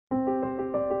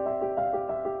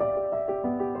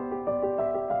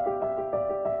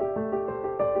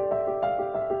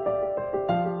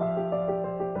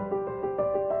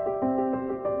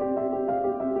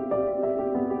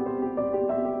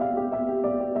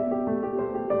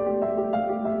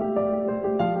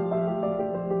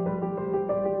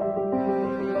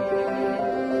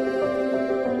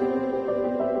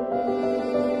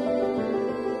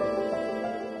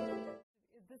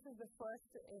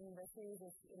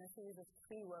in a series of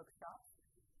 3 workshops.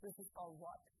 This is called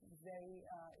What, very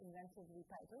inventively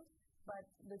titled. But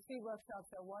the 3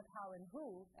 workshops are what, how, and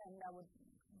who, and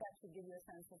that should give you a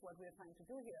sense of what we're trying to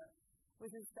do here, which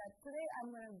is that today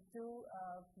I'm going to do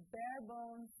a bare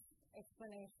bones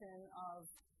explanation of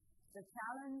the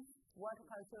challenge, what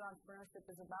cultural entrepreneurship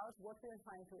is about, what we're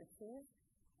trying to achieve,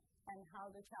 and how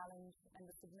the challenge and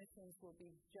the submissions will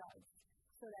be judged,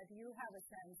 so that you have a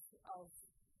sense of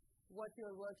what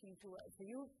you're working towards. So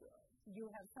you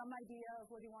have some idea of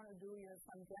what you want to do, you have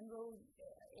some general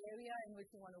area in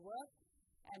which you want to work,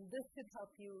 and this should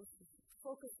help you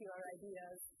focus your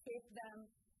ideas, shape them,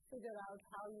 figure out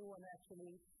how you want to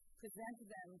actually present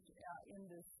them in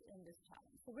this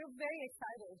challenge. So we're very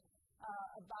excited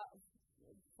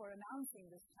for announcing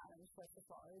this challenge. First of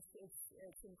all,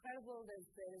 it's incredible.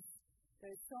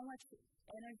 There's so much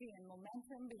energy and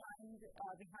momentum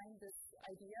behind this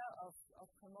idea of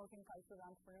promoting cultural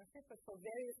entrepreneurship, but for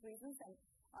various reasons, and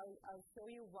I'll show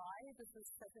you why this is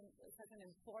such an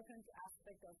important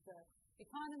aspect of the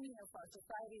economy, of our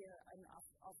society, and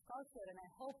of culture. And I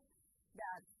hope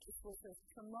that it will just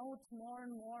promote more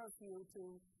and more of you to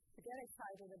get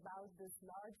excited about this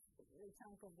large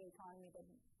chunk of the economy that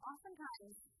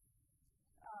oftentimes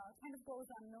kind of goes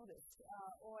unnoticed,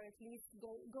 or at least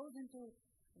goes into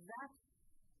that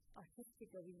artistic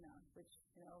arena, which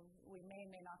we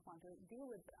may not want to deal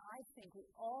with. But I think we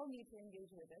all need to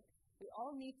engage with it. We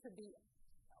all need to be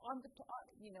on the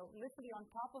literally on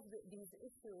top of these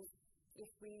issues if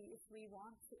we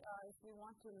want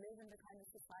to live in the kind of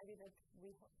society that we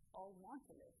all want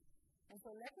to live. And so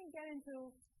let me get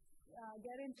into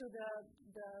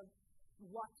the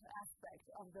what aspect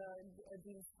of the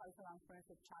Deans Cultural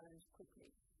Entrepreneurship Challenge quickly.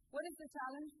 What is the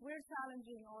challenge? We're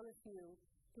challenging all of you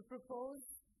to propose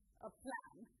a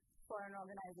plan for an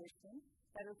organization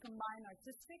that will combine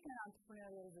artistic and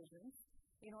entrepreneurial visions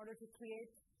in order to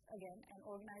create, again, an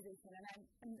organization.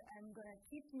 And I'm going to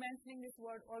keep mentioning this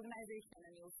word organization,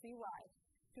 and you'll see why.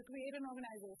 To create an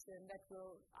organization that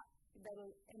will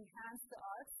enhance the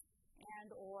arts and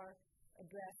or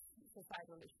address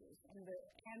societal issues. And the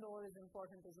and or is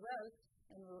important as well,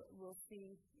 and we'll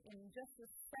see in just a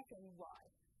second why.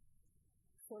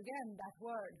 So again, that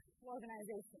word,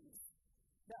 organizations.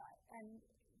 And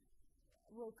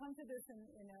we'll come to this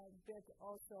in a bit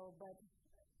also, but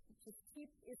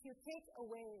if you take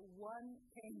away one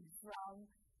thing from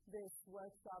this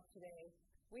workshop today,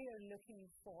 we are looking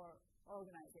for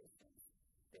organizations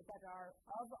that are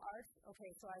of art.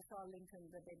 Okay, so I saw Lincoln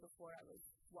the day before I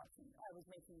was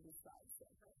making these slides.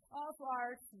 Of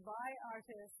art, by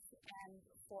artists, and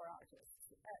for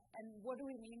artists. And what do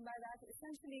we mean by that?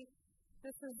 Essentially,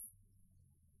 this is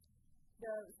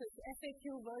the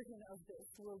FAQ version of this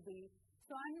will be,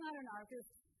 so I'm not an artist,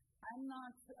 I'm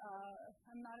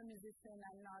not a musician,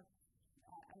 I'm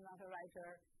not a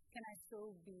writer. Can I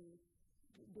still be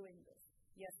doing this?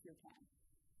 Yes, you can.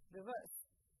 Reverse.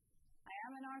 I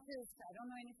am an artist, I don't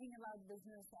know anything about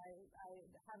business, I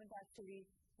haven't actually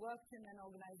worked in an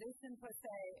organization per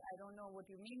se, I don't know what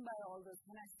you mean by all this,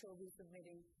 can I still be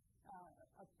submitting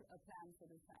a plan for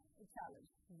the challenge?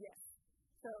 Yes.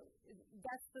 So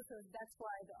that's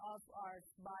why the of art,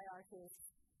 by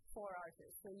artists, for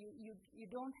artists. So you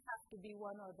don't have to be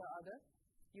one or the other.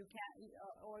 You can,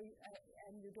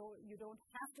 and you don't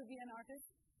have to be an artist.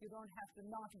 You don't have to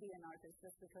not be an artist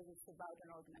just because it's about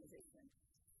an organization.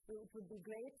 It would be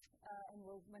great, and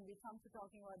when we come to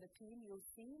talking about the team, you'll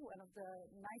see one of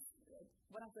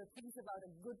the things about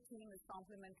a good team is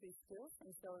complementary skills. And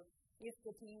so if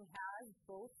the team has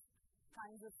both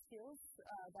kinds of skills,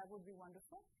 that would be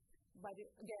wonderful. But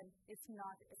again, it's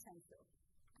not essential.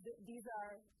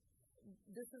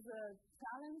 This is a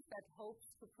challenge that hopes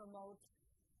to promote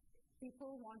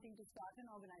people wanting to start an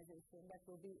organization that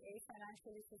will be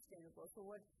financially sustainable. So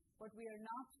what we are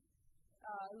not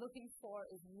looking for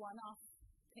is one-off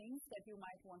things that you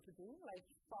might want to do, like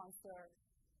sponsor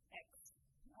X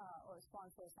or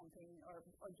sponsor something,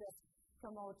 or just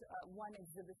promote one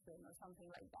exhibition or something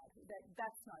like that.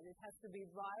 That's not. It has to be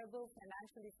viable,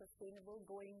 financially sustainable,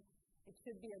 it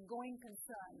should be a going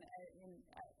concern,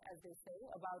 as they say,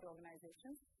 about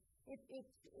organizations.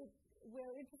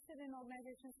 We're interested in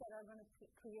organizations that are going to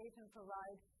create and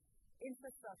provide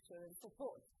infrastructure and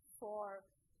support for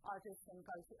artists and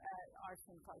arts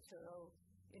and cultural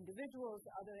individuals,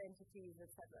 other entities,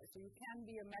 etc. So you can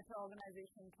be a meta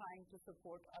organization trying to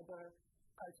support other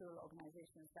cultural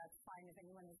organizations. That's fine. If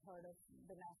anyone has heard of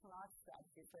the National Arts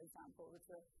Strategy, for example,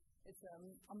 it's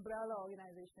an umbrella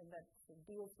organization that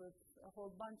deals with a whole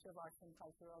bunch of arts and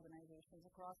cultural organizations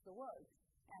across the world.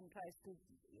 and tries to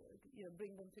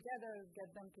bring them together, get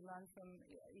them to learn from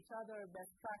each other,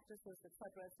 best practices, et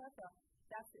cetera,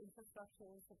 that's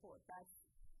infrastructural support. That's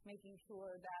making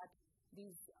sure that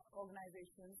these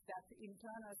organizations that in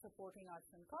turn are supporting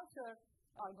arts and culture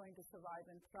are going to survive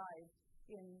and thrive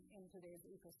in today's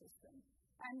ecosystem.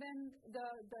 And then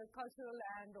the cultural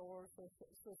and or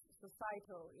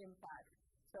societal impact.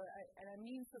 So I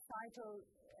mean societal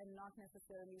and not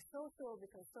necessarily social,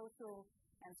 because social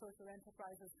and social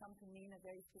enterprises come to mean a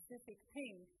very specific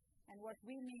thing. And what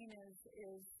we mean is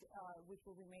which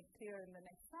will be made clear in the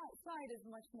next slide, is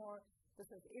much more the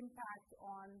sort of impact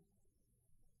on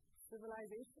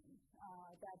civilization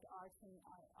that arts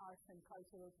and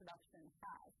cultural production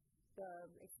has. The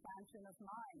expansion of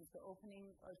minds, the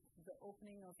opening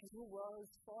of new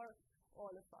worlds for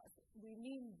all of us. We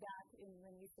mean that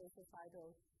when we say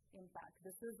societal impact.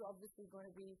 This is obviously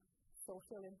going to be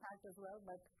social impact as well,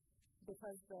 but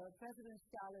because the President's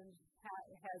Challenge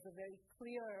has a very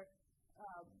clear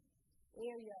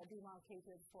area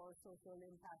demarcated for social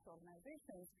impact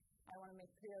organizations, I want to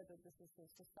make clear that this is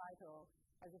societal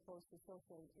as opposed to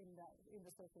social in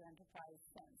the social enterprise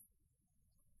sense.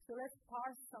 So let's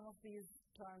parse some of these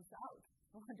terms out.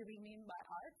 What do we mean by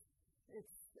art? This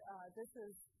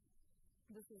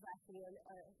is actually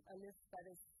a list that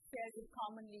is fairly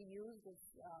commonly used. It's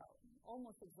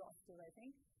almost exhaustive, I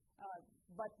think.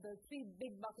 But the three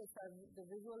big buckets are the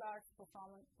visual arts,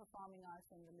 performing arts,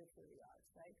 and the literary arts,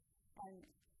 right?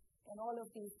 And all of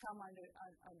these come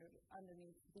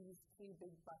underneath these three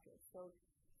big buckets. So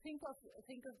think of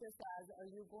this as, are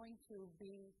you going to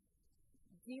be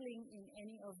dealing in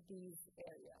any of these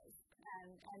areas?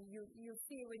 And you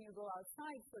see when you go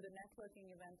outside for the networking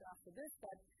event after this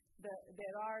that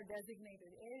there are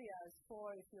designated areas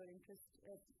for, if you're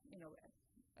interested,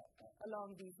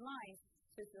 along these lines.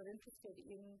 So if you're interested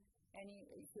in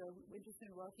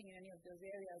working in any of those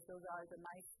areas, those are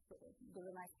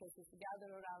nice places to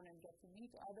gather around and get to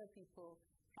meet other people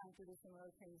trying to do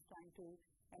similar things,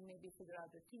 and maybe figure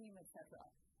out the team, etc.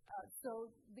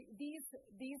 So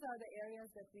these are the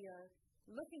areas that we are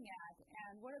looking at,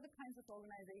 and what are the kinds of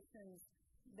organizations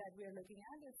that we are looking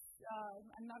at?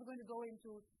 I'm not going to go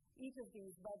into each of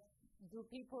these, but do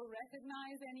people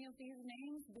recognize any of these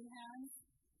names? Big hands.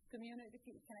 Community,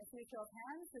 can I see a show of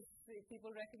hands if people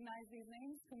recognize these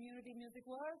names? Community Music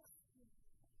Works,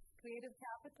 Creative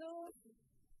Capital.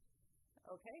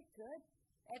 Okay, good.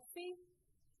 Etsy.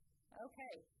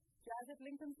 Okay. Jazz at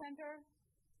Lincoln Center.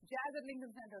 Jazz at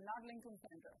Lincoln Center, not Lincoln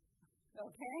Center.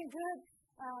 Okay, good.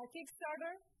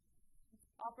 Kickstarter,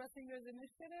 Opera Singers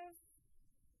Initiative,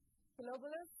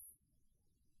 Globalists,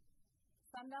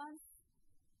 Sundance.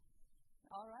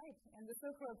 All right, and the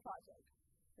Silk Road Project,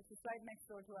 which is right next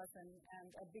door to us and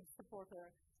a big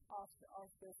supporter of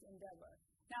this endeavor.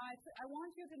 Now, I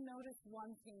want you to notice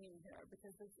one thing in here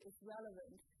because it's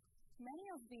relevant. Many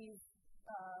of these,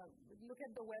 look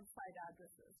at the website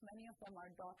addresses. Many of them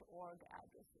are .org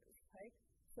addresses, right?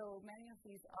 So many of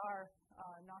these are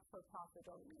not-for-profit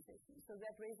organizations. So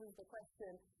that raises the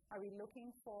question, are we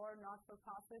looking for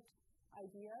not-for-profit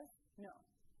ideas? No,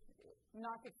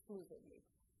 not exclusively.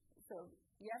 So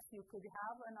yes, you could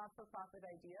have a not-for-profit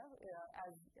idea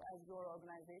as your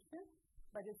organization,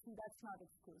 but that's not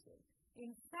exclusive.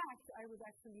 In fact, I would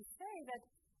actually say that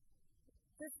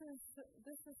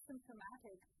this is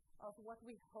symptomatic of what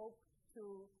we hope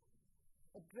to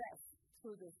address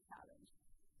through this challenge.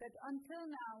 That until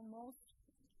now,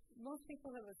 most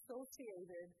people have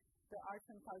associated the arts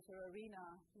and culture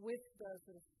arena with the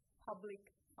sort of public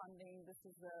funding. This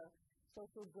is a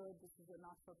social good. This is a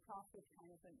not-for-profit kind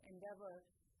of an endeavor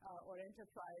or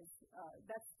enterprise.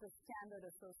 That's the standard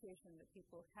association that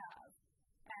people have,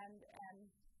 and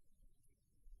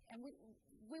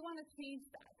we want to change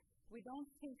that. We don't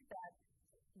think that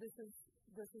this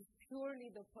is purely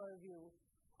the purview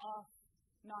of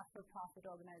not-for-profit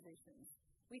organizations.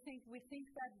 We think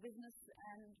that business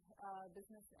and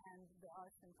the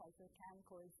arts and culture can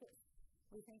coexist.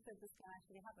 We think that this can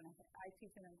actually happen. I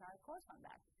teach an entire course on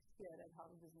that here at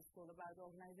Harvard Business School about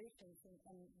organizations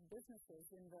and businesses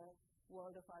in the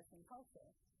world of arts and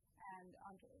culture, and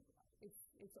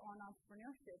it's on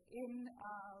entrepreneurship in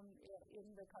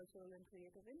the cultural and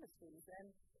creative industries. And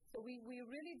so we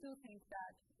really do think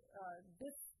that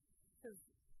this sort of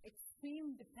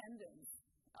extreme dependence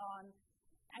on,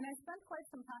 and I spent quite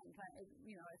some time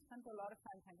I spent a lot of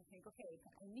time trying to think, okay,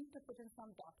 I need to put in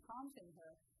some .coms in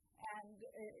here. And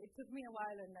it took me a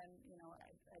while, and then,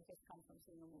 I just come from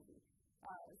seeing a movie.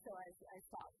 So I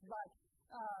stopped.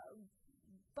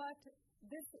 But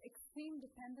this extreme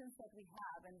dependence that we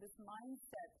have and this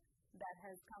mindset that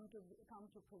has come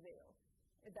to prevail,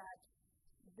 that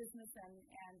business and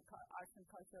arts and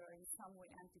culture are in some way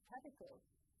antithetical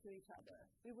to each other.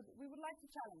 We would like to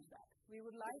challenge that. We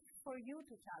would like for you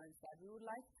to challenge that. We would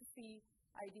like to see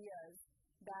ideas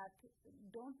that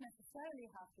don't necessarily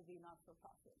have to be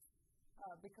not-for-profit,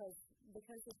 because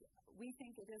we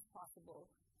think it is possible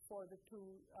for the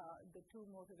two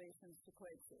motivations to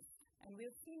coexist. And we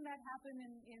have seen that happen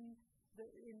in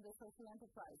the social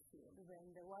enterprise field,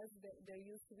 when there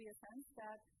used to be a sense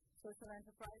that social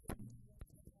enterprise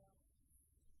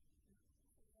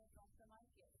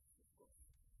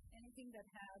anything that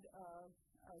had a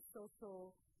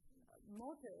social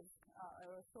motive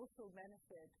or a social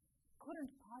benefit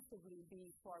couldn't possibly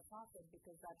be for profit,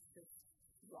 because that's just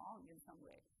wrong in some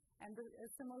way. And a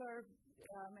similar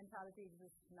mentality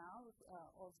exists now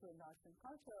also in arts and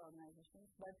culture organizations,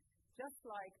 but just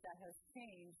like that has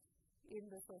changed in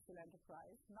the social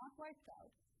enterprise, not wiped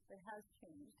out, but has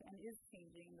changed and is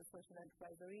changing in the social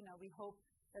enterprise arena, we hope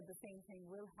that the same thing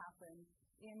will happen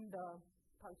in the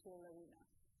cultural arena.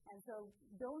 And so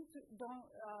don't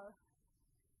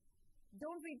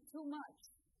read too much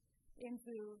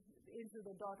into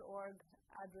the .org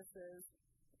addresses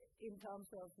in terms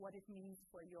of what it means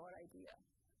for your idea.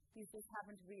 These just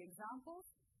happen to be examples.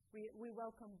 We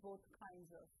welcome both kinds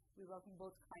of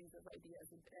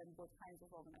ideas and both kinds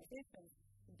of organizations.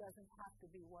 It doesn't have to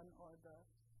be one or the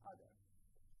other.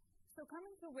 So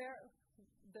coming to where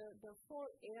the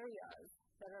four areas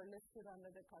that are listed under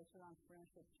the Cultural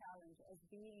Entrepreneurship Challenge as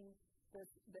being the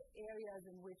areas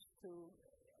in which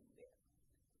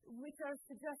are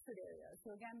suggested areas.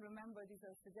 So again, remember, these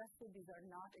are suggested, these are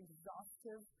not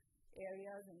exhaustive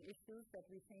areas and issues that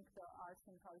we think the arts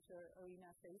and culture arena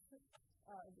face.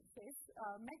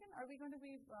 Megan, are we going to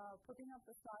be putting up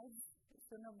the slides?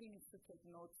 So nobody needs to take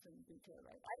notes in detail,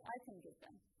 right? I can give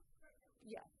them.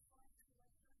 Yes.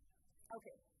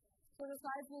 Okay. So the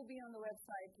slides will be on the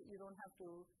website. You don't have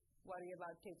to worry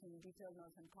about taking detailed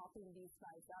notes and copying these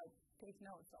slides out. Take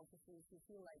notes, obviously, if you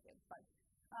feel like it. But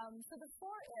so the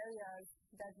four areas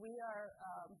that we are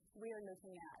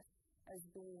looking at as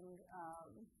being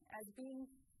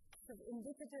sort of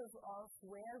indicative of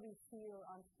where we feel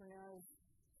entrepreneurs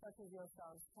such as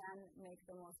yourselves can make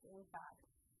the most impact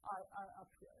are up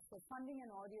here. So funding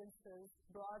and audiences,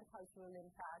 broad cultural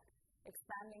impact,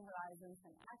 expanding horizons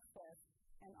and access,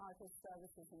 and artist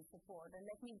services and support. And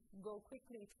let me go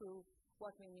quickly through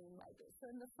what we mean by this. So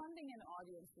in the funding and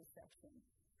audiences section,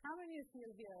 how many of you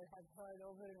here have heard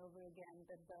over and over again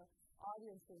that the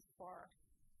audiences for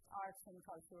arts and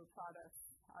cultural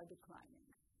products are declining?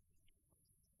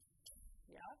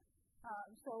 Yeah?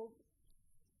 So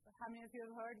how many of you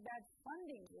have heard that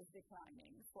funding is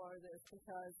declining for this,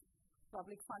 because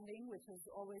public funding, which is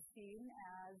always seen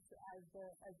as the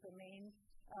main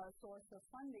source of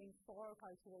funding for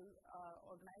cultural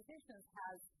organizations,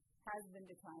 has been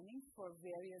declining for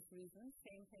various reasons.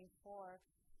 Same thing for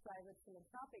private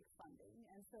philanthropic funding.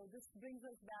 And so this brings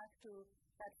us back to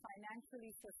that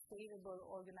financially sustainable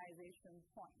organization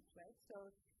point, right? So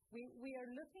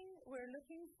we're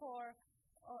looking for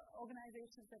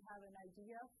organizations that have an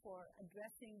idea for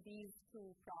addressing these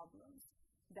two problems,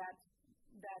 that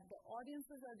the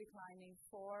audiences are declining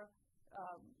for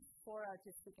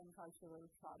artistic and cultural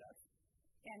products.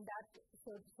 And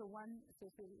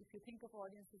if you think of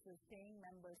audiences as paying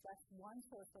members, that's one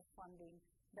source of funding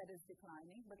that is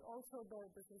declining, but also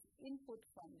this is input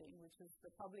funding, which is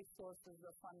the public sources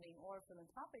of funding or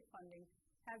philanthropic funding,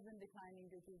 has been declining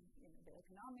due to the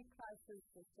economic crisis,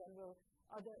 the several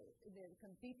other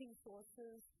competing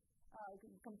sources,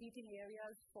 competing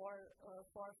areas for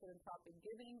philanthropic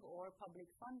giving or public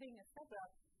funding, etc.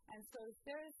 And so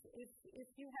if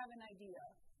you have an idea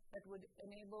that would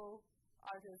enable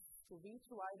artists to reach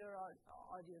wider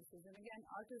audiences, and again,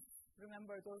 artists,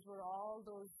 remember, those were all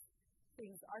those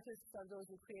things. Artists are those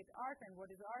who create art, and what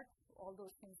is art? All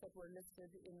those things that were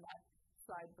listed in that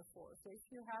slide before. So if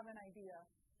you have an idea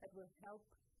that will help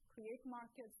create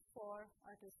markets for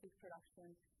artistic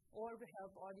production, or to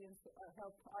help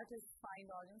artists find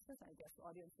audiences, I guess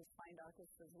audiences find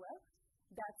artists as well,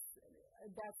 that's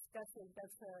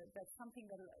something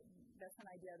that's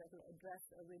an idea that will address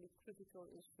a really critical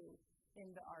issue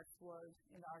in the arts world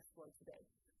today.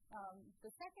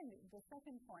 The second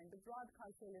point, the broad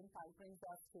cultural impact, brings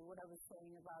us to what I was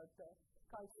saying about the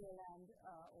cultural and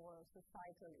or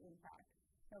societal impact.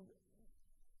 Now,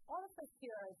 all of us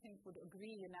here, I think, would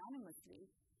agree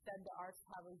unanimously that the arts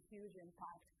have a huge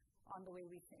impact on the way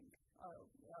we think.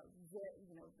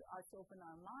 The arts open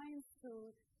our minds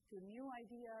to new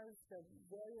ideas. The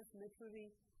various literary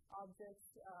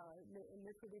objects,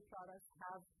 literary products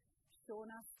have shown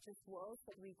us this world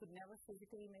that we could never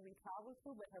physically maybe travel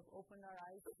to, but have opened our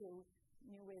eyes to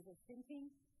new ways of thinking.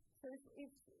 So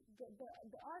if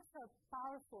the arts are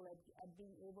powerful at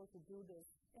being able to do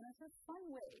this in a sort of fun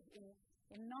way, in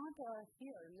not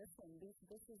here, listen, this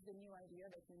is the new idea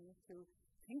that you need to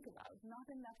think about, not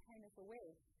in that kind of a way.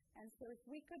 And so if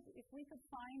we could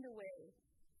find a way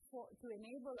to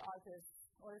enable artists,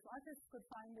 or if artists could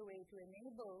find a way to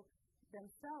enable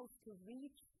themselves to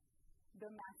reach the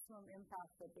maximum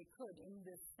impact that they could in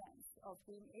this sense of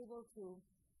being able to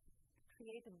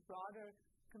create a broader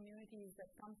communities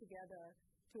that come together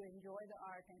to enjoy the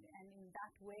art and in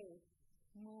that way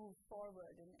move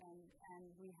forward and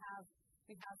we have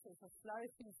sort of a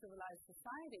flourishing civilized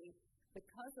society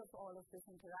because of all of this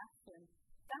interaction,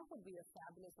 that would be a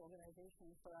fabulous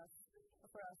organization for us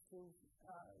to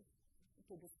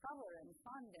discover and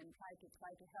fund and try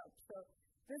to help. So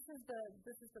this is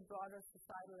the broader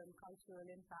societal and cultural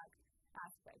impact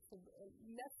aspect. So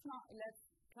let's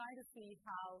try to see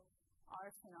how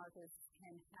arts and artists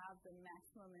can have the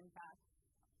maximum impact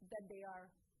that they are,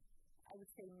 I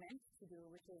would say, meant to do,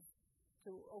 which is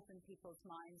to open people's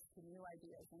minds to new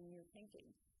ideas and new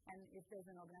thinking. And if there's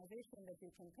an organization that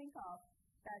you can think of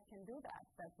that can do that,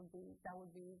 that would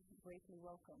be greatly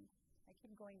welcome. I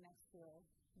keep going next to a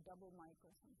double mic or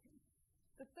something.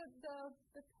 The third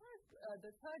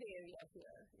area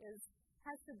here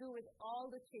has to do with all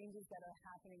the changes that are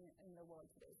happening in the world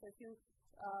today. So if you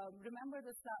remember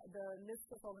the list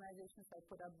of organizations I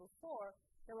put up before,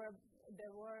 there were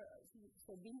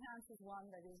so Behance is one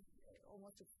that is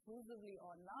almost exclusively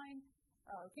online.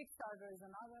 Kickstarter is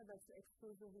another that's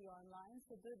exclusively online.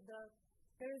 So there's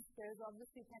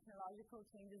obviously technological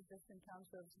changes just in terms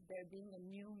of there being a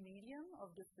new medium of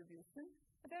distribution,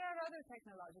 but there are other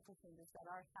technological changes that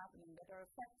are happening that are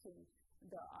affecting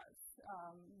the arts. I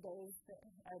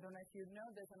don't know if you know,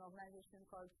 there's an organization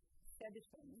called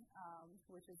Edition,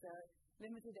 which is a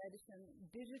limited edition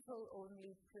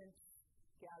digital-only print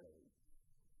gallery.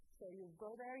 So you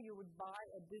go there, you would buy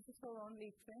a digital-only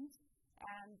print,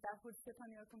 and that would sit on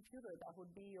your computer. That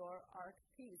would be your art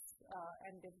piece.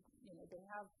 And they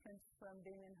have prints from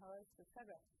Damien Hirst,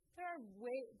 etc.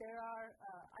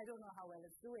 I don't know how well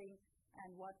it's doing,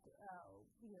 and what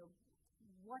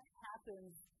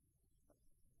happens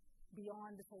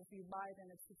beyond the sort of you buy it and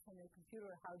it sits on your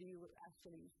computer. How do you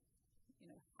actually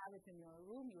have it in your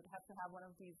room? You would have to have one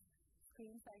of these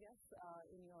screens, I guess,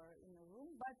 in your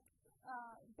room. But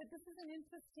this is an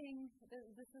interesting.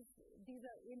 These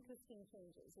are interesting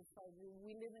changes. It's like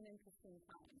we live in interesting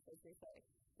times, as they say.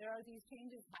 There are these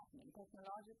changes happening: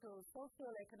 technological, social,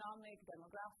 economic,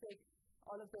 demographic.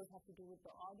 All of those have to do with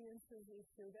the audiences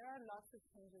issue. There are lots of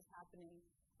changes happening,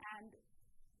 and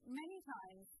many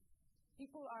times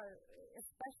people are,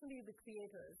 especially the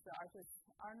creators, the artists,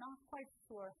 are not quite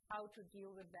sure how to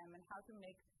deal with them and how to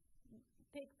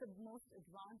take the most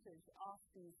advantage of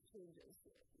these changes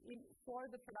for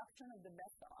the production of the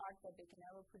best art that they can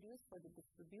ever produce, for the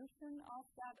distribution of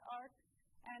that art,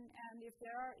 and if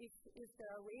there are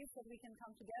ways that we can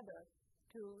come together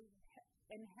to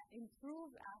improve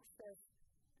access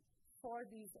for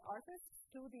these artists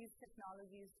to these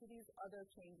technologies, to these other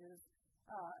changes,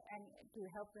 and to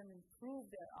help them improve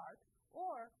their art,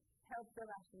 or help them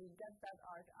actually get that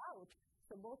art out.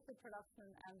 So both the production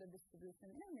and the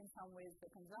distribution, and in some ways the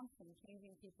consumption,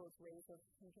 changing people's ways of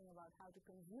thinking about how to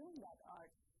consume that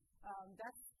art.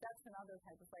 That's another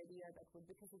type of idea that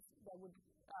would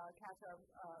catch our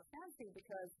fancy,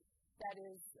 because that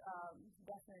is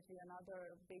definitely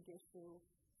another big issue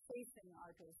facing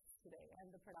artists today,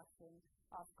 and the production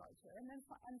of culture. And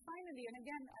finally, and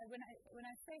again, when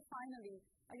I say finally,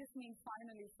 I just mean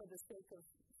finally for the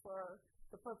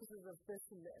purposes of this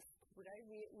list, right?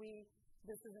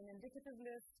 This is an indicative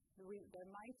list. There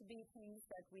might be things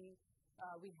that we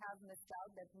have missed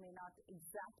out that may not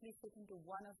exactly fit into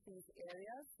one of these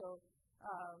areas. So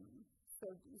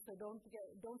don't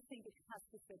think it has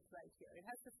to fit right here. It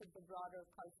has to fit the broader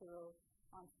cultural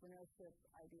entrepreneurship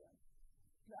idea.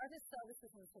 The artist services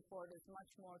and support is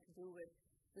much more to do with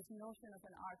this notion of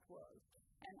an art world.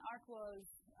 And art worlds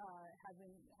have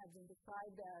been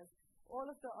described as all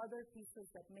of the other pieces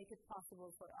that make it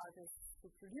possible for artists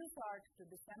to produce art, to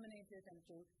disseminate it, and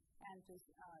to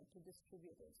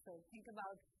distribute it. So think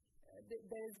about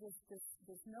there is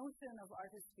this notion of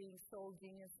artists being sole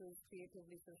geniuses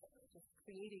creatively, just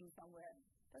creating somewhere.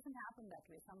 It doesn't happen that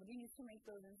way. Somebody needs to make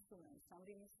those instruments.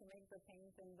 Somebody needs to make the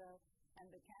paint and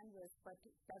the canvas. But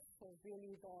that's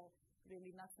really the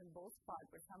nuts and bolts part,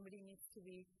 where somebody needs to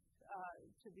be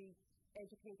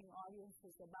educating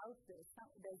audiences about this.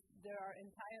 There are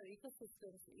entire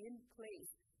ecosystems in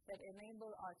place that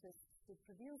enable artists to to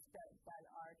produce that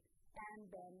art and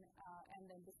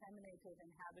then disseminate it and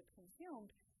have it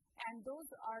consumed. And those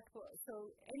artworks,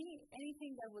 so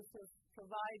anything that would sort of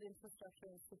provide infrastructure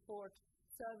and support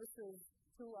services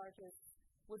to artists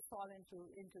would fall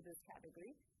into this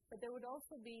category. But there would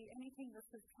also be anything that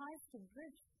tries to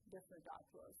bridge different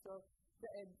artworks. So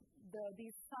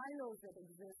these silos that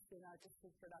exist in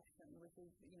artistic production, which is,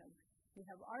 you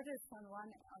have artists on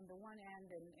the one end,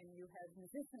 and you have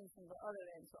musicians on the other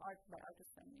end. So art by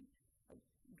artists, I mean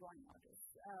drawing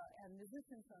artists, and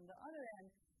musicians on the other end.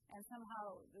 And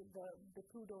somehow the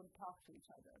two don't talk to each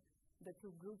other. The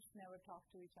two groups never talk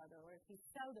to each other, or at least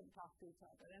seldom talk to each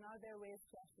other. And are there ways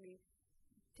to actually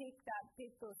take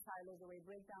those silos away,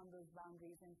 break down those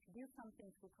boundaries, and produce something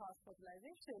through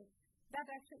cross-fertilization that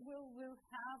actually will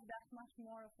have that much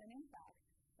more of an impact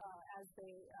as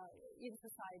they in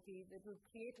society, that will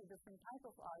create a different type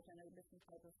of art and a different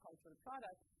type of cultural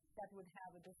product that would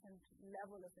have a different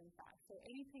level of impact. So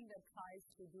anything that tries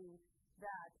to do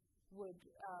that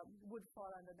would fall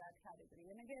under that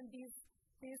category. And again, these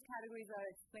categories are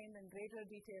explained in greater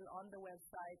detail on the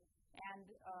website, and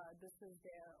this is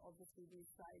there. Obviously, these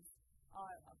slides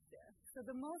are up there. So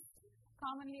the most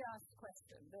commonly asked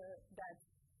question that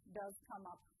does come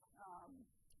up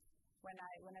when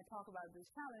I talk about these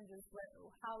challenges,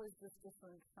 how is this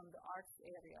different from the arts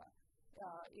area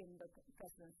in the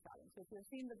President's Challenge? So if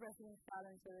you've seen the President's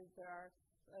Challenges, there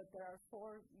are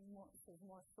four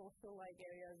more social-like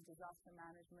areas: disaster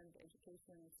management,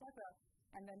 education, etc.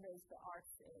 And then there's the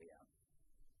arts area.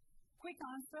 Quick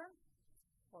answer: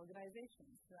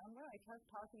 organizations. Remember, I kept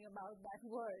talking about that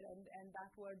word, and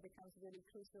that word becomes really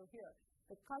crucial here.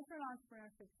 The Cultural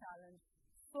Entrepreneurship Challenge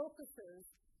focuses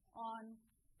on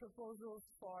proposals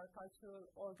for cultural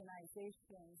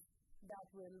organizations that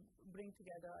will bring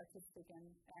together artistic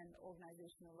and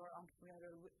organizational or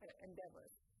entrepreneurial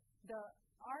endeavors. The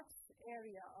arts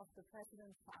area of the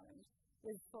President's Challenge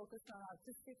is focused on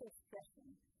artistic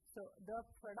expression, so the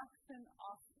production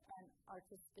of an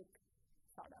artistic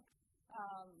product,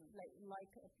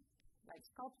 like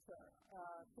sculpture,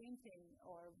 painting,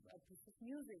 or a piece of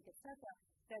music, etc.,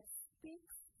 that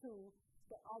speaks to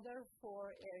the other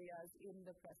four areas in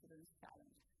the President's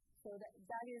Challenge. So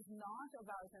that is not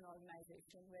about an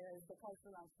organization, whereas the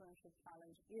Cultural Entrepreneurship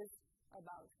Challenge is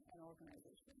about an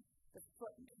organization.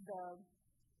 The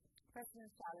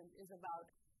President's Challenge is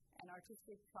about an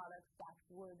artistic product that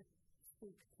would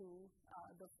speak to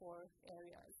the four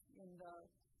areas in the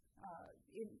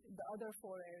other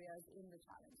four areas in the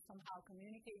challenge. Somehow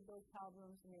communicate those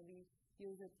problems, maybe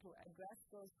use it to address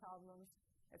those problems,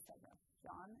 etc.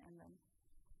 John, and then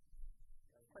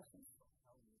questions.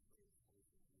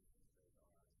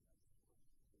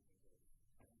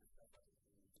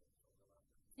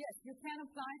 Yes, you can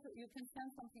apply to, you can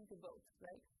send something to both,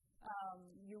 right?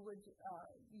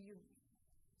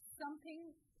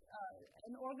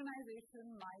 An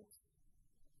organization might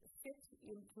fit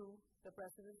into the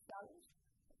President's Challenge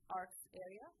arts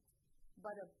area,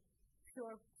 but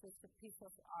just a piece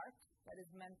of art that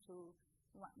is meant to,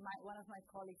 one of my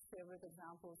colleagues' favorite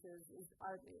examples is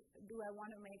art. Do I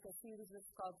want to make a series of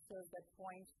sculptures that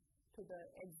point to the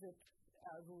exit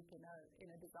route in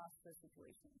a disaster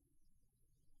situation?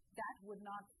 That would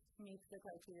not meet the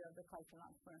criteria of the Cultural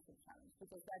Entrepreneurship Challenge,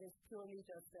 because that is purely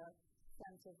just a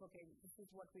sense of, okay, this is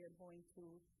what we are going to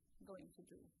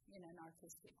do in an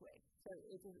artistic way. So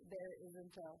there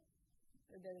isn't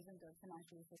a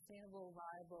financially sustainable,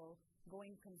 viable,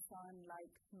 going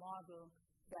concern-like model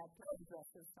that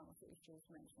addresses some of the issues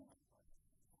mentioned.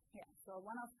 Yeah, so a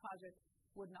one-off project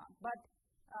would not.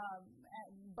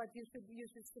 But you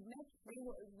should submit.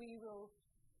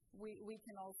 We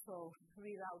can also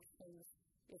reroute things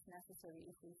if necessary,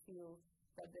 if we feel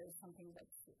that there is something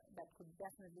that could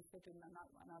definitely fit in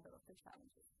another of the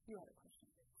challenges. You had a question.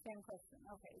 Same question.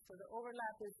 Okay, so the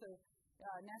overlap is a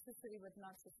necessary but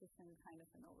not sufficient kind of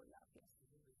an overlap, yes.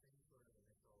 Is it the same sort of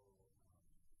initial selection,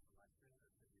 or should we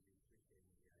be tweaking the idea of the one to the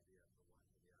other, or is it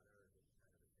kind of the same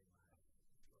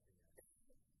as looking at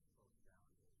both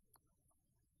challenges?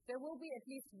 There will be at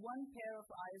least one pair of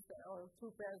eyes or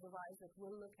two pairs of eyes that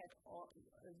will look at all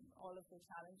of the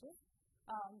challenges.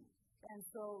 And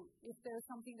so if there's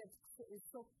something that is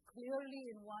so clearly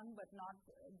in one but not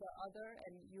the other,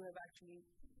 and you have actually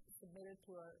submitted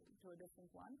to a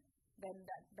different one, then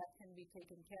that can be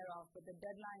taken care of. But the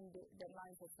deadlines,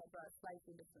 etc., are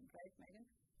slightly different, right, Megan?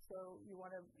 So you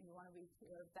want to be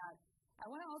clear of that. I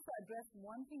want to also address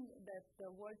one thing that the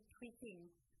word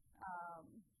tweaking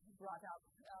brought up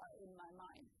in my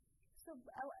mind. So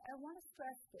I want to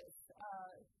stress this.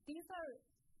 These are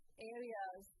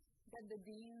areas that the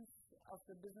deans of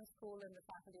the business school and the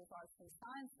faculty of arts and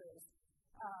sciences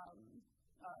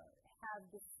have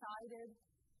decided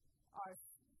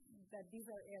that these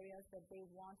are areas that they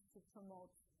want to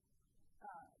promote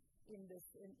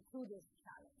through this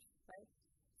challenge, right?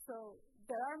 So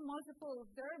there are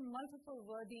multiple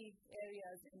worthy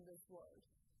areas in this world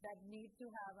that need to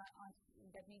have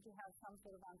some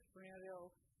sort of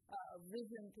entrepreneurial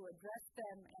vision to address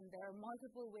them, and there are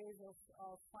multiple ways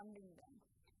of funding them.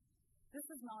 This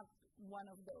is not one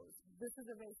of those. This is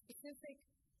a very specific.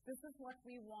 This is what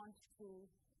we want to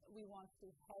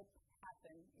help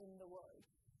happen in the world,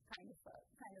 kind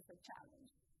of a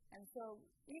challenge. And so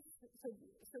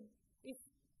if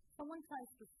someone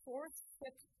tries to force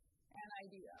fit an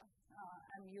idea,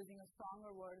 I'm using a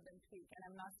stronger word than tweak, and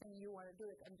I'm not saying you want to do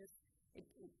it.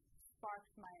 It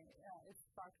sparked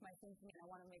my thinking, and I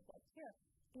want to make that clear.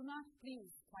 Do not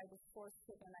please try to force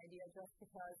fit an idea just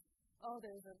because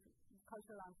there's a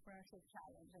cultural entrepreneurship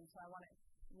challenge, and so I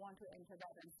want to enter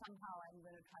that, and somehow I'm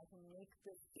going to try to make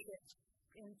this fit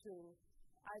into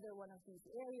either one of these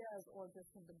areas or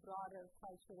just in the broader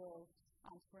cultural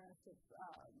entrepreneurship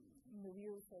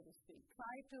milieu, so to speak.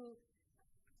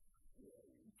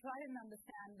 Try and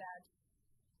understand that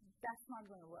that's not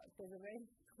going to work. There's a very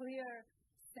clear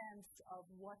sense of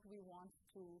what we want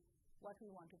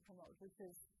to promote, which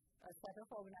is a set of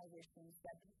organizations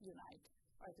that unite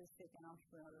artistic and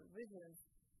entrepreneurial visions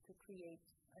to create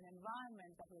an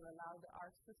environment that will allow the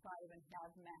arts to thrive and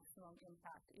have maximum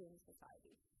impact in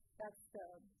society.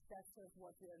 That's sort of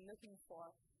what we are looking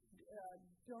for.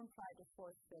 Don't try to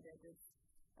force fit it.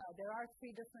 There are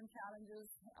 3 different challenges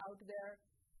out there.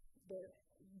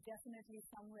 Definitely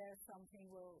somewhere something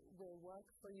will work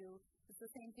for you. It's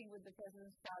the same thing with the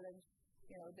President's Challenge.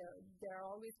 There are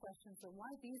always questions of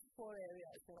why these 4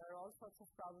 areas. There are all sorts of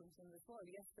problems in this world.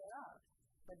 Yes, there are.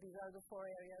 But these are the 4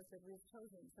 areas that we've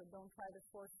chosen. So don't try to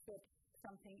force fit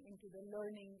something into the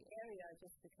learning area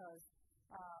just because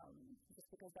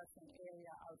that's an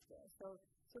area out there.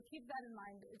 So keep that in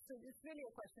mind. It's really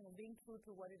a question of being true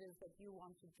to what it is that you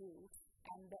want to do,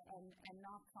 and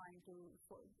not trying to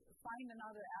find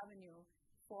another avenue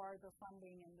for the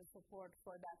funding and the support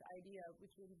for that idea,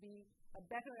 which will be a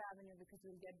better avenue because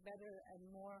you'll get better and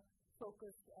more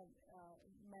focused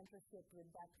mentorship with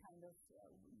that kind of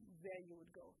where you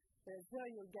would go. Whereas here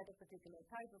you'll get a particular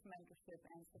type of mentorship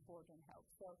and support and help.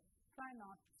 So try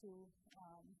not to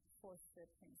force fit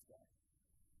things there.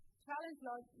 Challenge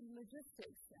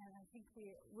logistics, and I think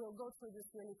we'll go through this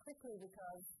really quickly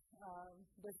because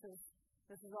this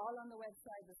is all on the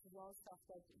website. This is all stuff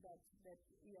that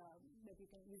you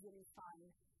can easily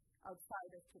find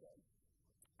outside of today.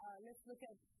 Let's look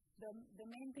at the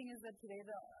main thing is that today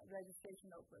the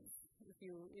registration opens. If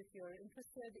you're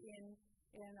interested in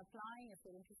applying, if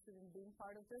you're interested in being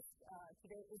part of this,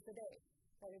 today is the day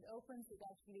that it opens. It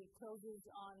actually closes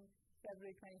on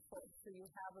February 24th, so you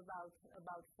have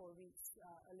about 4 weeks,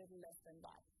 a little less than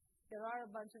that. There are a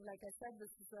bunch of, like I said,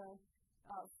 this is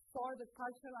for the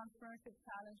Cultural Entrepreneurship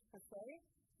Challenge per se.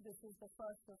 This is the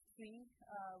first of 3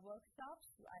 workshops.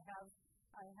 I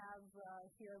have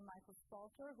here Michael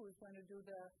Spalter, who's going to do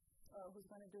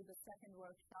the second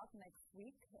workshop next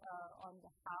week on the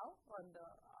how, on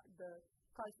the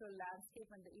cultural landscape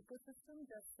and the ecosystem.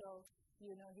 Just so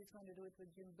you know, he's going to do it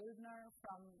with Jim Bildner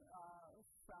from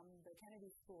the Kennedy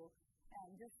School,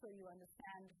 and just so you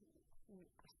understand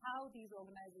how these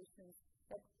organizations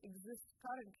that exist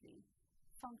currently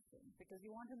function, because you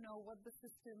want to know what the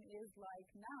system is like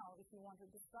now if you want to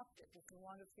disrupt it, if you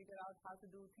want to figure out how to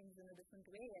do things in a different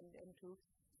way and to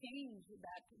change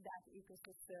that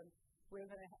ecosystem. We're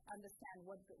going to understand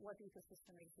what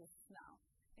ecosystem exists now.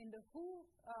 In the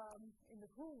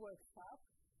Who workshop,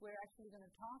 we're actually going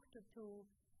to talk to 2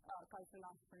 cultural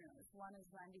entrepreneurs. One is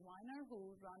Randy Weiner,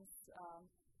 who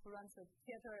runs a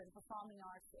theater and performing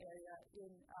arts area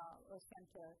or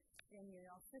center in New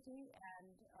York City,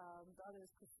 and the other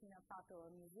is Christina Pato,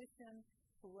 a musician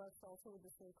who works also with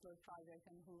the Silk Road Project,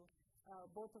 and who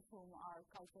both of whom are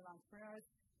cultural entrepreneurs.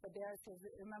 But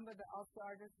remember the of the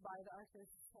artist, by the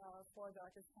artist, for the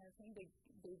artist kind of thing.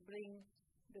 They bring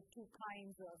the 2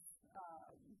 kinds of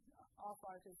off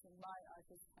artists and by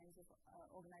artists kinds of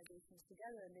organizations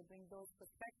together, and they bring those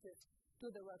perspectives to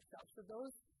the workshop. So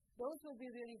those will be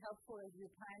really helpful as you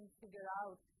try and figure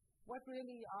out what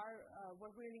really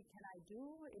can I do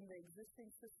in the existing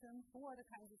system? Who are the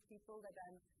kinds of people that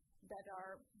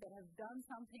have done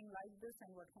something like this,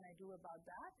 and what can I do about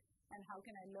that? And how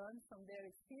can I learn from their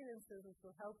experiences, which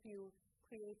will help you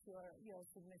create your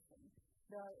submission.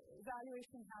 The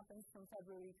evaluation happens from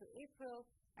February to April,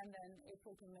 and then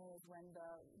April to May is when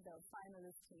the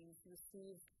finalist teams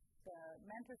receive the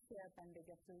mentorship, and they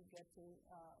get to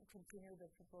continue the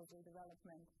proposal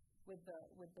development with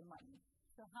the money.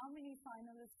 So how many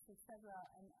finalists, etc.,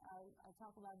 and I'll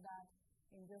talk about that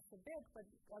in just a bit, but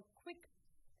a quick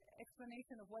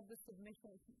explanation of what the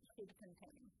submission should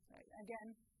contain. Right?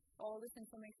 Again, all this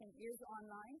information is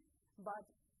online, but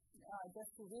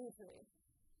just to reiterate,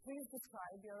 please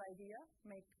describe your idea,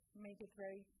 make it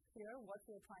very clear what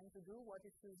you're trying to do, what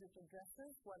issues it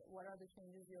addresses, what are the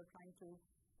changes you're trying to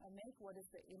make, what is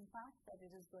the impact that it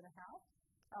is going to have.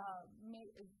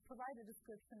 Provide a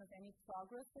description of any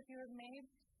progress that you have made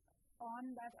on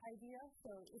that idea.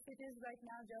 So if it is right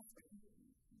now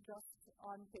just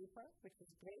on paper, which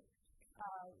is great,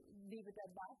 leave it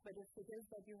at that. But if it is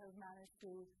that you have managed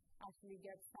to actually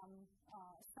get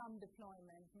some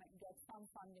deployment, get some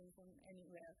funding from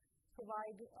anywhere,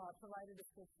 provide a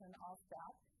description of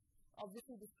that.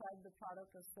 Obviously, describe the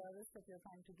product or service that you're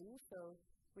trying to do,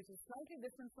 which is slightly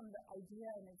different from the idea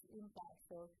and its impact.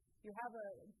 So you have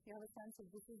a sense of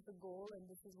this is the goal and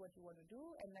this is what you want to do,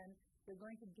 and then you're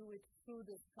going to do it through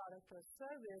this product or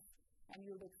service, and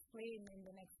you'll explain in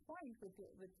the next point with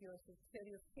your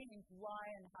theory of change why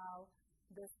and how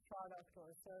this product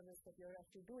or service that you're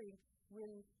actually doing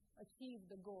will achieve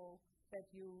the goal that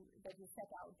you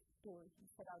set out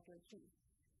to achieve.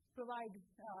 Provide,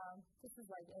 this is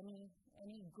like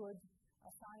any good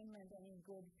assignment, any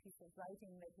good piece of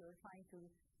writing that you're trying to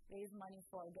raise money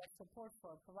for, get support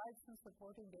for. Provide some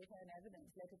supporting data and evidence.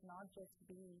 Let it not just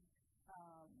be,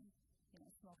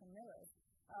 smoke and mirrors.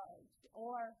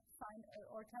 Or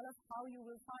tell us how you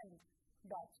will find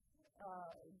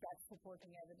that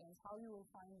supporting evidence, how you will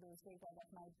find those data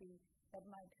that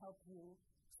might help you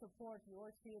support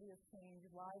your theory of change,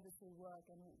 why this will work,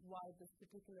 and why this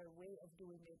particular way of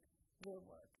doing it will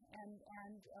work.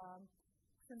 And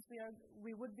since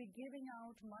we would be giving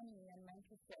out money and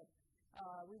mentorship,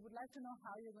 we would like to know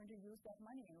how you're going to use that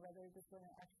money and whether it is going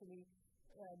to actually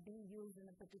be used in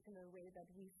a particular way that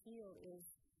we feel is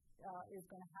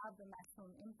going to have the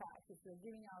maximum impact. If you're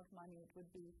giving out money, it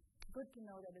would be good to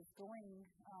know that it's going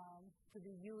to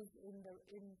be used in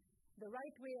the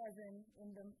right way, as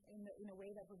in a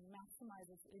way that would maximize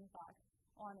its impact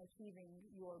on achieving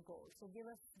your goals. So give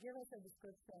us a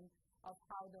description of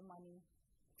how the money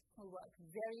will work.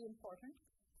 Very important.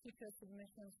 Keep your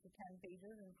submissions to 10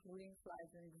 pages, including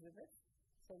slides and exhibits.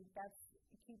 So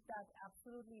keep that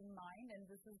absolutely in mind, and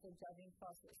this is the judging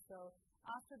process. So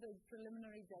after the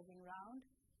preliminary judging round,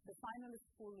 the finalist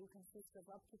pool will consist of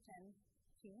up to 10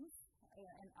 teams,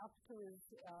 and up to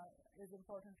is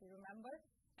important to remember,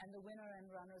 and the winner and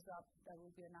runners-up that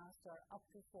will be announced are up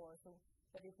to 4, so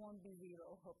but it won't be 0,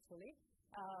 hopefully.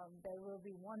 There will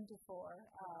be 1 to 4,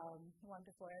 1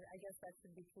 to 4. I guess that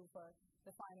should be true for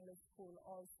the finalist pool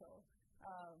also.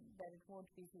 That it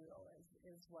won't be 0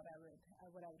 is what I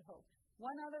would hope.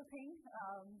 One other thing,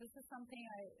 this is something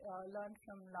I learned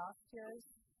from last year's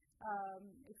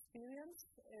experience,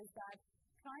 is that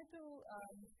try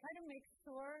to make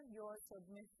sure your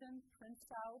submission prints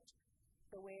out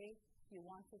the way you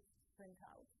want it to print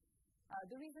out.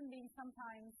 The reason being,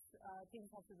 sometimes things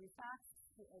have to be faxed,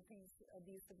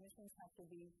 these submissions have to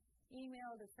be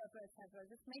emailed, etc., etc.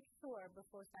 Just make sure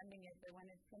before sending it that when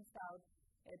it prints out,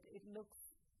 it looks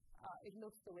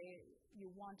the way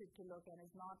you want it to look, and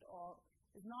is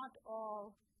not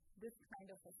all this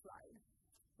kind of a slide,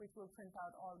 which will print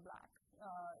out all black,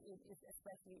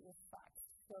 especially if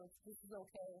faxed. So this is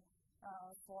okay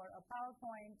for a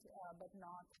PowerPoint, but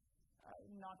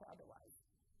not otherwise.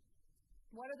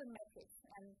 What are the metrics?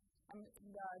 And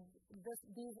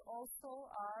these also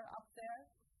are up there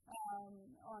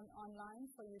online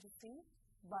for you to see,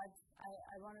 but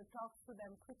I want to talk to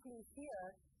them quickly here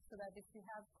so that if you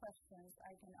have questions,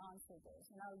 I can answer those.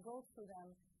 And I'll go through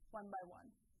them one by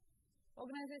one.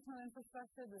 Organizational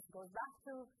infrastructure, this goes back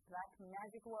to that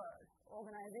magic word,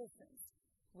 organizations.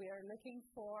 We are looking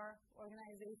for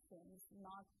organizations,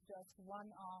 not just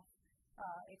one-off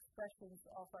expressions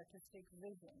of artistic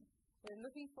vision. We're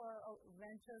looking for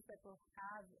ventures that will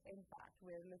have impact.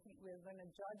 We're going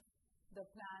to judge the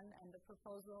plan and the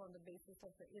proposal on the basis of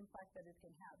the impact that it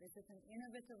can have. Is it an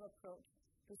innovative approach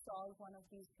to solve one of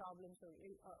these problems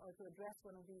or to address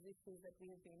one of these issues that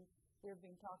we have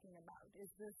been talking about?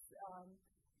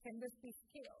 Can this be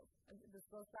scaled? This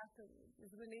goes back to,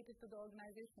 is related to the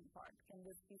organization part. Can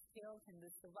this be scaled? Can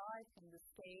this survive? Can this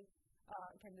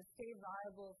stay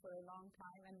viable for a long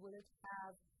time? And will it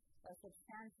have a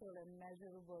substantial and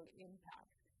measurable impact?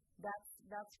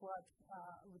 That's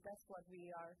what we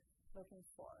are looking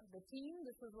for. The team,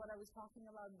 this is what I was talking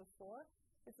about before.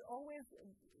 It's always,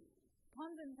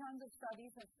 tons and tons of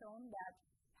studies have shown that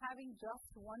having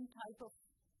just one type of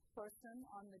person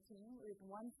on the team with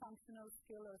one functional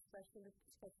skill or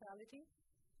specialty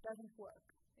doesn't work,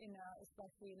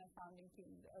 especially in a founding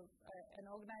team. An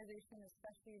organization,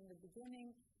 especially in the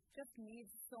beginning, just needs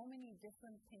so many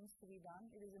different things to be done.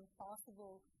 It is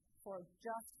impossible for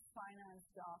just finance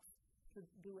docs to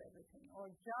do everything,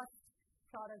 or just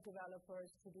product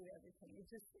developers to do everything. It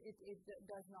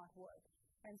does not work.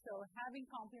 And so having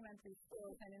complementary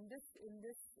skills, and in this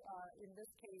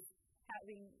case,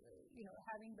 having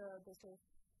the sort of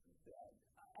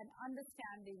an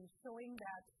understanding, showing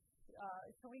that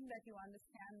you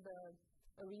understand the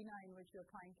arena in which you're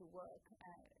trying to work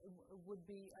would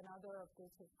be another of the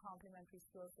sort of complementary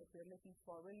skills that we're looking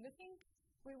for. We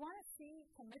want to see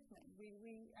commitment. We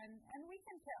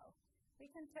can tell. We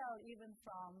can tell even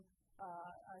from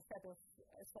a set of 10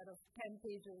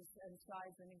 pages and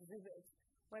slides and exhibits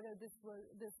whether this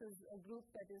is a group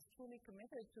that is truly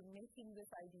committed to making this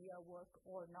idea work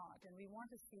or not, and we want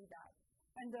to see that.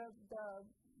 And the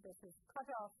sort of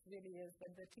cutoff really is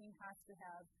that the team has to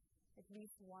have at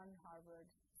least one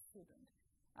Harvard student.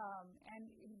 And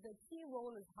the key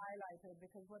role is highlighted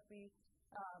because what we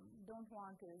don't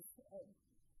want is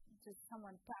just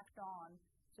someone tacked on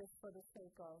just for the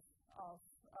sake of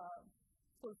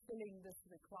fulfilling this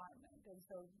requirement. And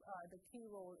so the key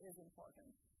role is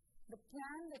important. The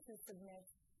plan that you submit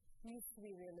needs to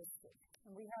be realistic.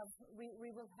 And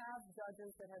we will have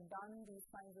judges that have done these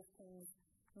kinds of things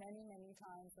many, many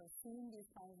times, or seen these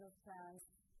kinds of plans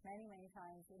many, many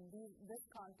times in this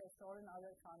context or in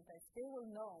other contexts. They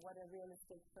will know what a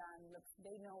realistic plan looks.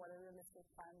 They know what a realistic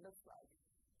plan looks like.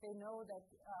 They know that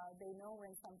they know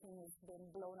when something has been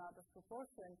blown out of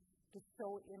proportion to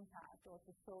show impact or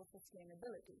to show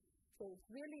sustainability. So it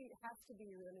really has to be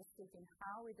realistic in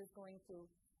how it is going to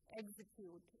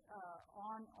execute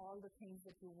on all the things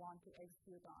that you want to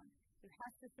execute on. It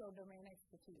has to show domain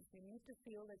expertise. You need to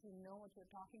feel that you know what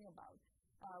you're talking about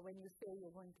when you say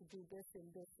you're going to do this in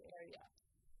this area.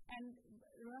 And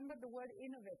remember the word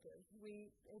innovative.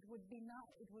 It would be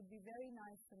very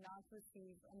nice to not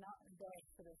receive the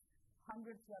sort of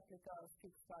hundreds replica of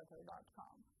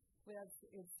Kickstarter.com.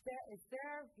 It's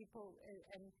there, people,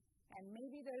 and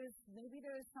maybe there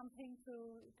is something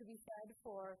to be said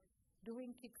for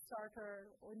doing Kickstarter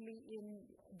only in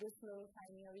this little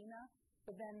tiny arena,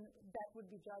 but then that would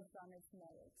be judged on its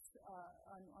merits,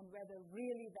 on whether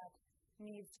really that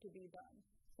needs to be done.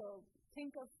 So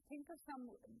think of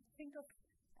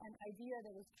an idea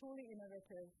that is truly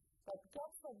innovative, that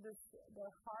gets at the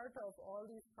heart of all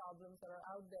these problems that are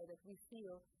out there that we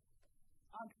feel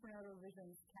entrepreneurial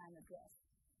visions can address.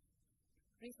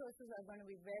 Resources are going to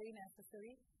be very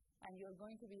necessary, and you're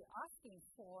going to be asking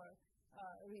for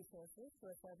resources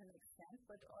to a certain extent,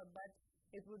 but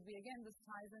it would be, again, this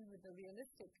ties in with the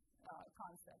realistic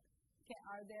concept.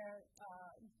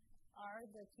 Are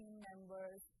the team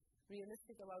members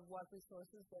realistic about what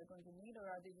resources they're going to need, or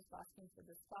are they just asking for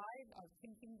the side, or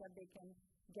thinking that they can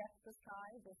get the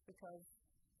side just because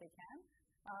they can?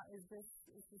 Is this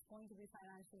going to be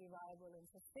financially viable and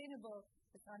sustainable?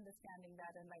 It's understanding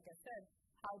that, and like I said,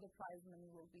 how the prize money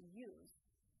will be used.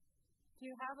 Do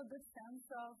you have a good sense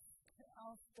of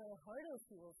the hurdles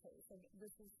you will face? And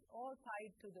this is all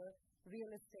tied to the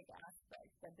realistic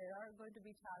aspect, that there are going to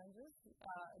be challenges.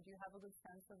 Do you have a good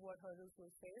sense of what hurdles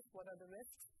you'll face? What are the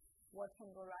risks? What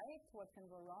can go right? What can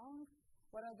go wrong?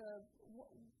 To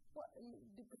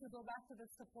go back to the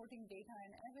supporting data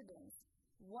and evidence,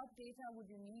 what data would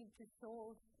you need to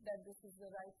show that this is the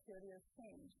right theory of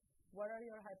change? What are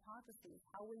your hypotheses?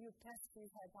 How will you test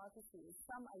these hypotheses?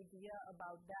 Some idea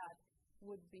about that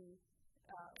would be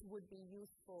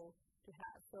useful to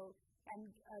have. So, and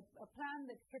a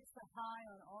plan that hits the high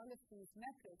on all of these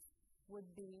metrics would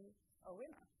be a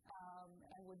winner,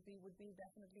 and would be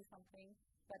definitely something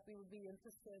that we would be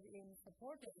interested in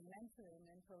supporting, mentoring,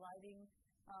 and providing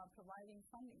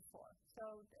funding for.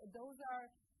 So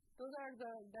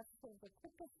that's sort of the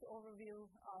quickest overview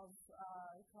of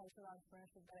cultural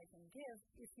entrepreneurship that I can give.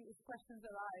 If questions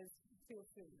arise, feel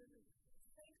free.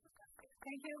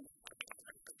 Thank you.